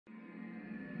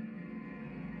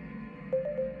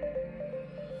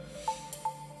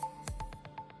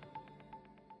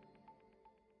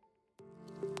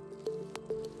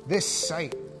This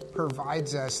site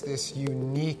provides us this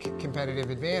unique competitive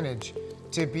advantage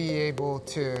to be able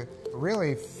to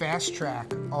really fast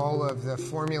track all of the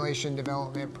formulation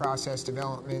development, process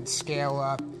development, scale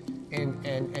up, and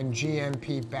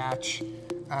GMP batch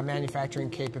manufacturing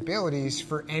capabilities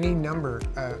for any number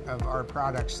of our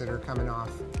products that are coming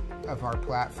off of our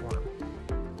platform.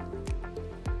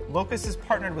 Locus is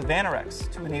partnered with Vanarex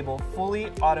to enable fully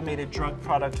automated drug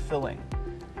product filling.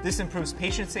 This improves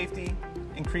patient safety,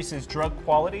 increases drug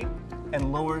quality,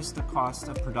 and lowers the cost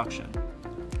of production.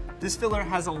 This filler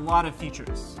has a lot of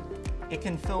features. It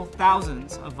can fill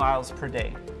thousands of vials per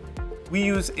day. We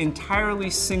use entirely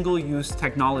single-use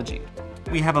technology.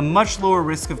 We have a much lower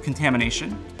risk of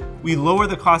contamination, we lower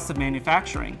the cost of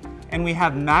manufacturing, and we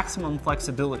have maximum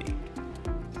flexibility.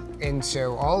 And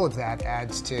so all of that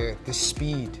adds to the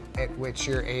speed at which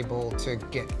you're able to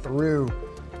get through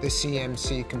the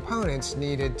CMC components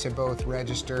needed to both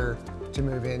register to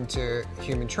move into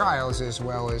human trials, as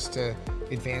well as to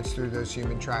advance through those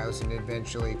human trials and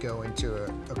eventually go into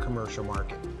a commercial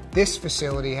market. This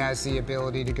facility has the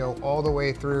ability to go all the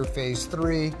way through phase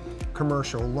 3,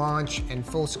 commercial launch, and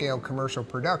full-scale commercial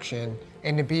production,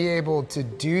 and to be able to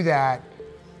do that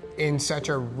in such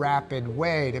a rapid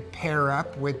way, to pair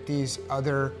up with these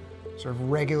other sort of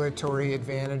regulatory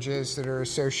advantages that are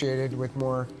associated with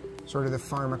more sort of the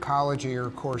pharmacology or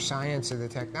core science of the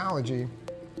technology,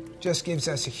 just gives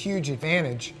us a huge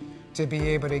advantage to be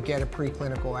able to get a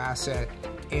preclinical asset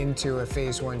into a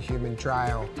phase 1 human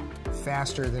trial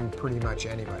faster than pretty much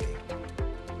anybody.